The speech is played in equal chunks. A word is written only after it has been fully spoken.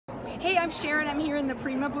Hey, I'm Sharon. I'm here in the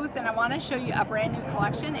Prima booth and I want to show you a brand new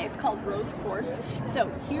collection. It's called Rose Quartz.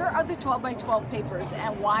 So here are the 12 by 12 papers,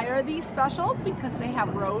 and why are these special? Because they have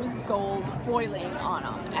rose gold foiling on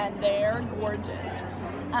them and they're gorgeous.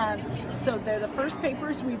 So they're the first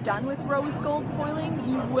papers we've done with rose gold foiling.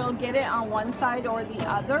 You will get it on one side or the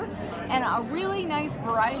other, and a really nice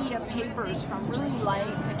variety of papers, from really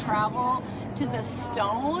light to travel to the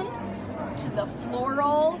stone to the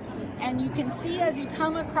floral. And you can see as you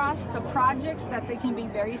come across the projects that they can be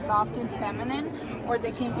very soft and feminine, or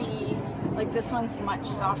they can be like this one's much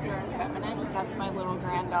softer and feminine. That's my little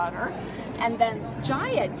granddaughter. And then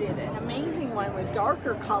Jaya did an amazing one with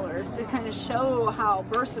darker colors to kind of show how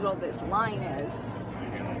versatile this line is.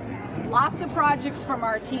 Lots of projects from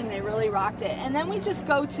our team, they really rocked it. And then we just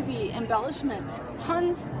go to the embellishments,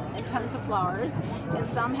 tons and tons of flowers, and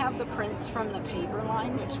some have the prints from the paper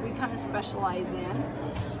line, which we kind of specialize in.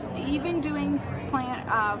 Even doing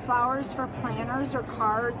flowers for planners or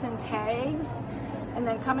cards and tags. And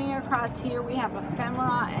then coming across here we have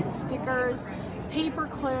ephemera and stickers, paper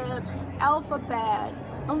clips, alphabet,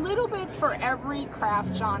 a little bit for every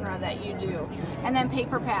craft genre that you do. And then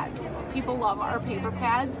paper pads. People love our paper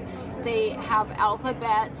pads. They have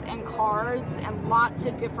alphabets and cards and lots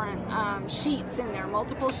of different sheets in there,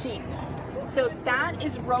 multiple sheets. So that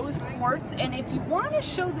is Rose Quartz, and if you want to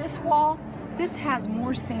show this wall, this has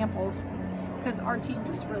more samples because our team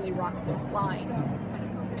just really rocked this line.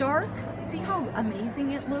 Dark, see how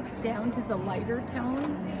amazing it looks down to the lighter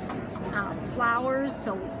tones. Flowers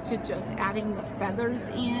to just adding the feathers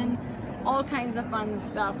in. All kinds of fun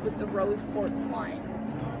stuff with the Rose Quartz line.